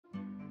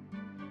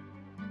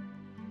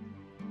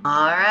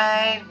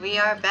Alright, we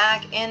are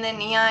back in the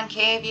Neon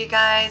Cave, you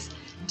guys,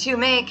 to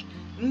make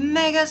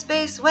Mega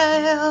Space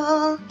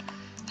Whale.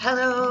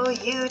 Hello,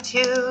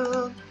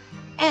 YouTube,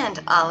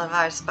 and all of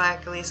our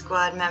Sparkly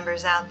Squad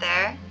members out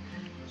there.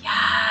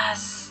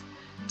 Yes!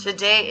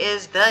 Today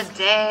is the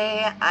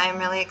day. I'm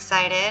really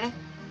excited.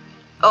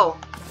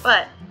 Oh,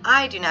 but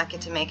I do not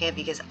get to make it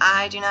because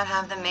I do not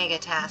have the Mega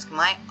task.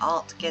 My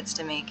alt gets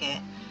to make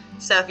it.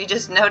 So if you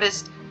just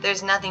noticed,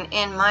 there's nothing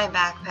in my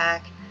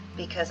backpack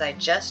because I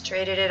just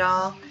traded it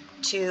all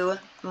to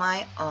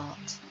my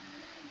alt.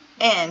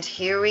 And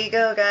here we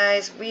go,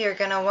 guys. We are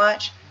gonna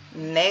watch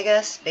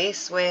Mega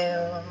Space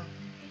Whale.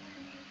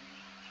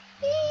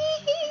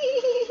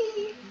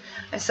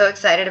 I'm so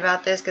excited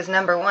about this because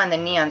number one, the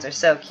neons are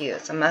so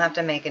cute. So I'm gonna have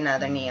to make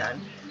another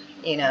neon.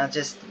 You know,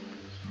 just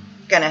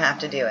gonna have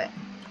to do it.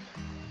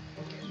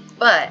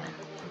 But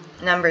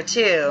number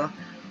two,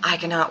 I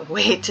cannot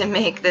wait to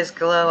make this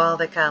glow all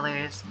the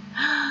colors.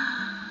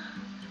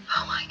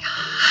 Oh my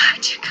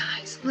god, you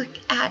guys, look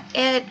at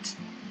it.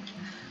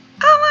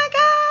 Oh my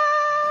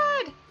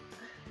god.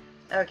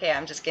 Okay,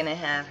 I'm just gonna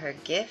have her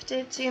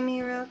gifted to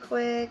me real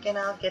quick and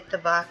I'll get the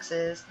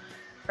boxes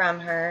from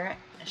her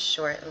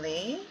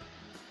shortly.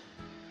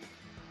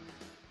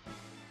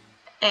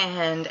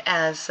 And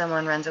as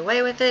someone runs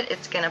away with it,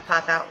 it's gonna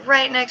pop out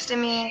right next to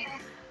me.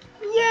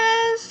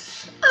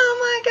 Yes! Oh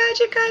my god,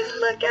 you guys,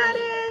 look at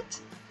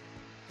it!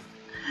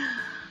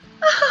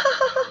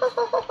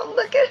 Oh,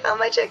 look at how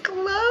much it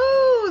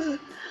glows!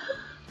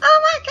 Oh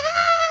my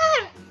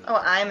god!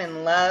 Oh, I'm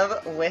in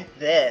love with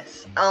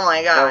this. Oh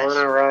my gosh. I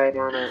wanna ride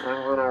on it.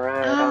 I wanna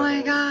ride on it. Oh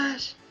my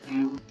gosh.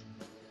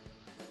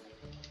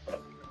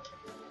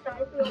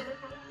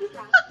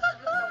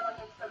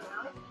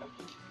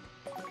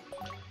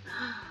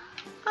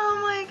 Oh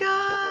my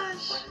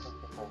gosh.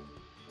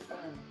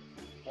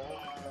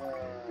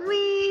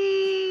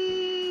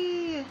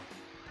 Whee!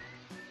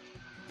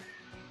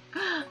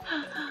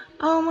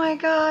 Oh my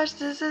gosh,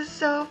 this is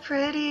so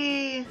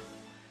pretty.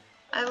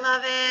 I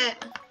love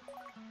it.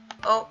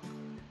 Oh,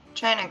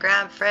 trying to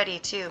grab Freddy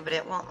too, but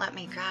it won't let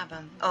me grab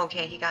him.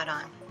 Okay, he got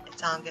on.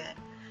 It's all good.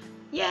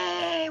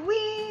 Yay!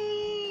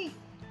 Whee!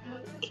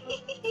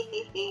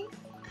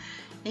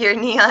 You're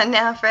neon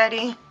now,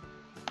 Freddy.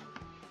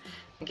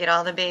 Get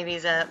all the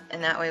babies up,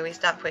 and that way we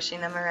stop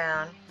pushing them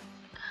around.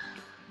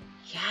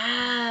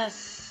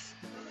 Yes!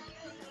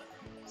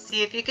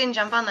 See if you can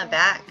jump on the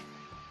back.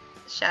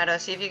 Shadow,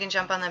 see if you can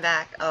jump on the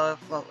back. Oh,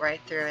 float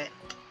right through it.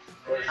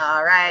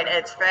 Alright,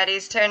 it's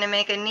Freddy's turn to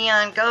make a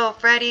neon. Go,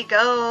 Freddy,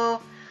 go!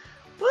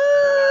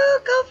 Woo!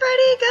 Go,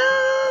 Freddy,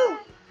 go!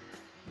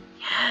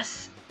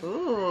 Yes!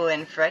 Ooh,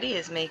 and Freddy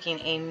is making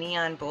a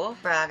neon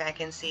bullfrog I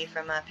can see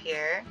from up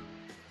here.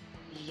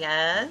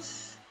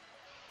 Yes.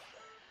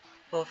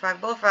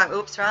 Bullfrog, bullfrog.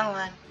 Oops, wrong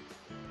one.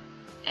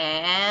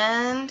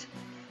 And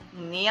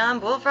neon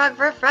bullfrog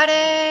for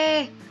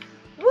Freddy!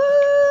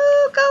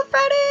 Woo! Go,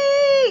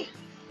 Freddy!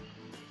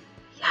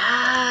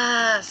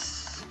 Yes!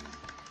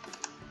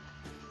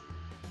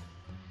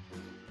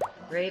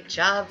 Great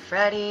job,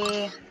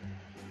 Freddy.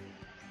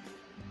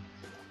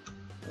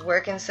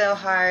 Working so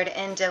hard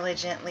and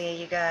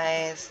diligently, you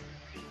guys.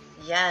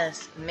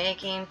 Yes,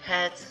 making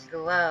pets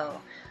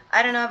glow.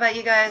 I don't know about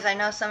you guys. I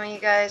know some of you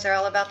guys are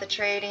all about the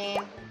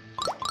trading.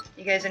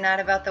 You guys are not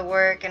about the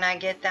work, and I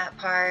get that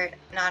part,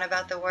 not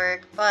about the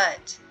work.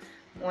 But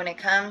when it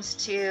comes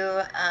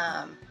to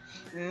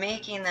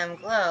making them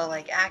glow,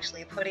 like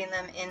actually putting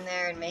them in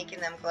there and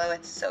making them glow,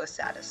 it's so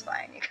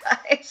satisfying, you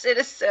guys. It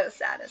is so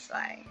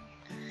satisfying.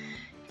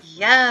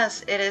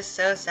 Yes, it is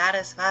so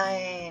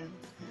satisfying.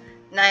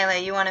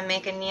 Nyla, you want to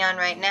make a neon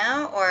right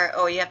now? Or,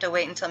 oh, you have to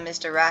wait until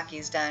Mr.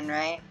 Rocky's done,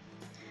 right?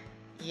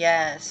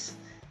 Yes.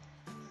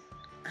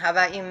 How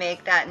about you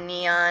make that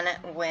neon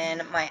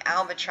when my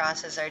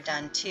albatrosses are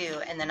done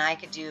too, and then I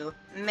could do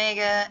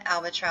Mega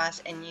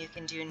Albatross and you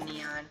can do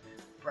Neon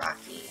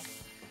Rocky.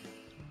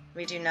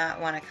 We do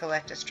not want to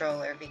collect a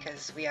stroller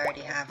because we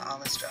already have all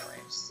the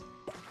strollers.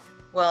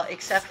 Well,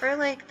 except for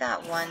like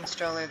that one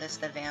stroller that's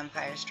the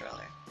vampire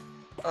stroller.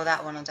 Oh,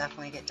 that one will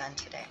definitely get done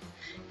today.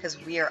 Because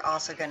we are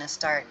also going to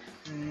start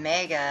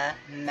Mega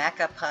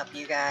Mecha Pup,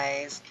 you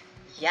guys.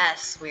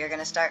 Yes, we are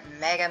going to start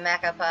Mega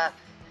Mecha Pup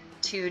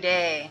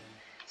today.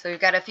 So we've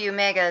got a few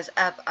Megas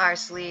up our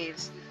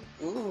sleeves.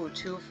 Ooh,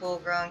 2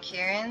 full-grown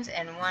Kirans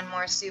and 1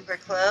 more super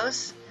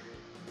close.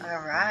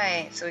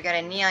 Alright, so we got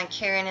a Neon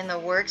Kiran in the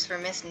works for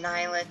Miss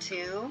Nyla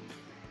too.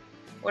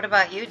 What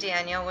about you,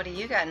 Daniel? What do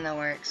you got in the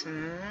works?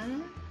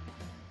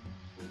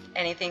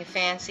 Anything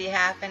fancy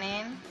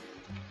happening?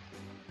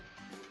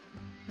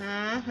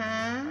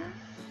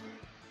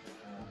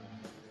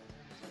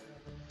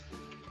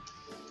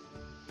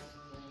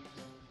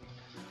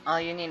 All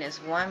you need is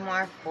 1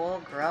 more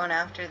full grown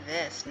after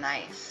this.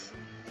 Nice.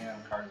 Yeah,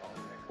 cardinal.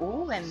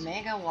 Ooh, and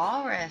Mega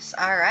Walrus.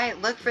 Alright,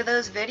 look for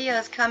those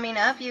videos coming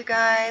up, you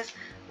guys.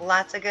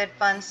 Lots of good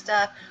fun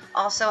stuff.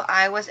 Also,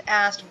 I was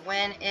asked,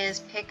 when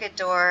is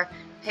Picador?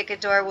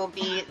 Picador will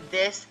be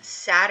this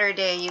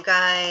Saturday, you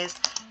guys.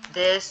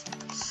 This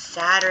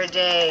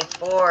Saturday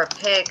for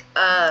Pick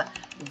a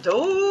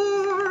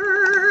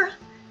Door.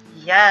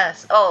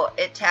 Yes. Oh,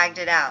 it tagged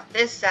it out.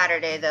 This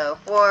Saturday, though,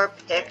 for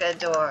Pick a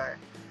Door.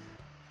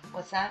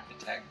 What's that? It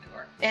tagged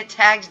door. It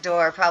tagged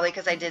door, probably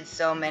because I did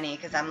so many,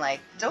 because I'm like,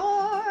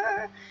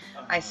 door.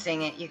 I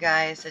sing it, you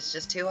guys. It's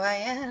just who I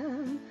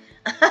am.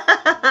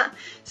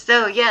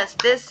 So, yes,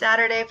 this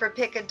Saturday for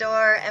Pick a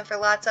Door and for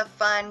lots of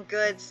fun,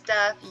 good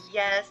stuff.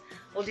 Yes,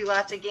 we'll do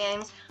lots of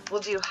games.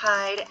 We'll do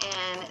hide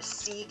and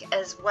seek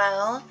as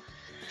well.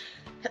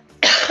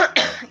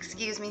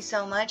 Excuse me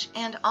so much.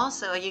 And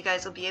also, you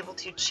guys will be able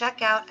to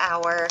check out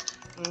our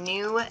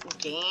new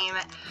game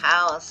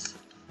house.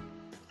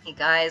 You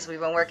guys,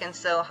 we've been working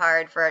so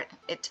hard for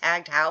it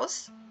tagged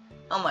house.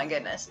 Oh my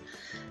goodness.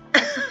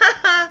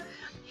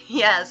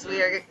 Yes,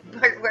 we're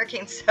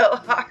working so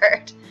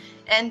hard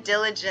and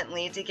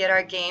diligently to get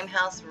our game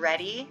house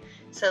ready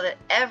so that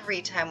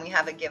every time we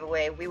have a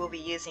giveaway, we will be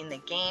using the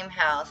game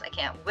house. I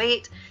can't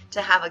wait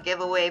to have a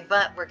giveaway,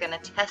 but we're going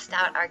to test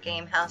out our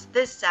game house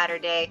this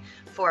Saturday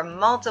for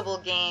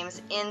multiple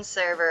games in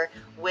server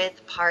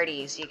with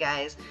parties, you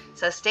guys.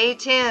 So stay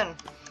tuned.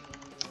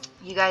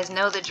 You guys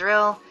know the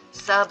drill.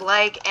 Sub,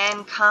 like,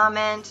 and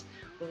comment.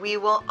 We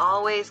will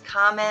always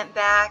comment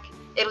back.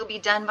 It'll be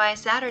done by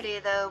Saturday,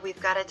 though. We've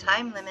got a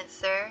time limit,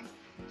 sir.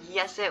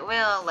 Yes, it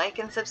will. Like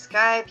and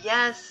subscribe.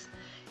 Yes.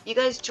 You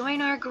guys join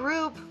our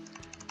group.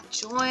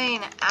 Join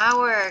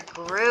our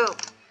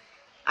group.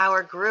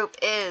 Our group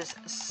is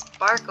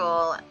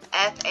Sparkle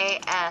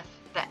FAF.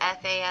 The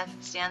FAF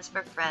stands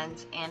for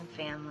friends and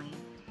family.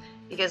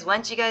 Because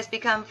once you guys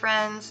become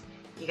friends,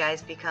 you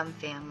guys become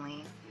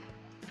family.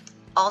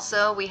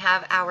 Also, we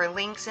have our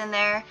links in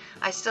there.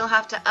 I still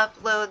have to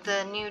upload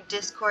the new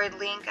Discord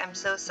link. I'm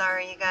so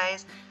sorry, you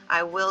guys.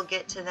 I will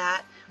get to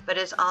that. But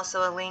it's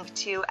also a link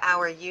to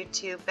our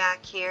YouTube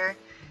back here.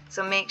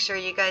 So make sure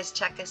you guys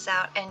check us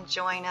out and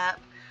join up.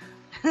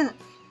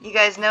 You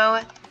guys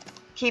know,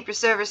 keep your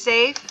server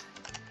safe,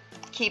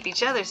 keep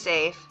each other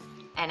safe,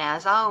 and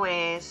as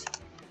always,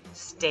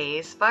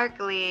 stay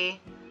sparkly.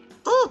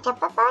 Stay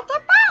sparkly,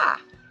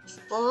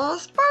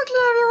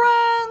 everyone.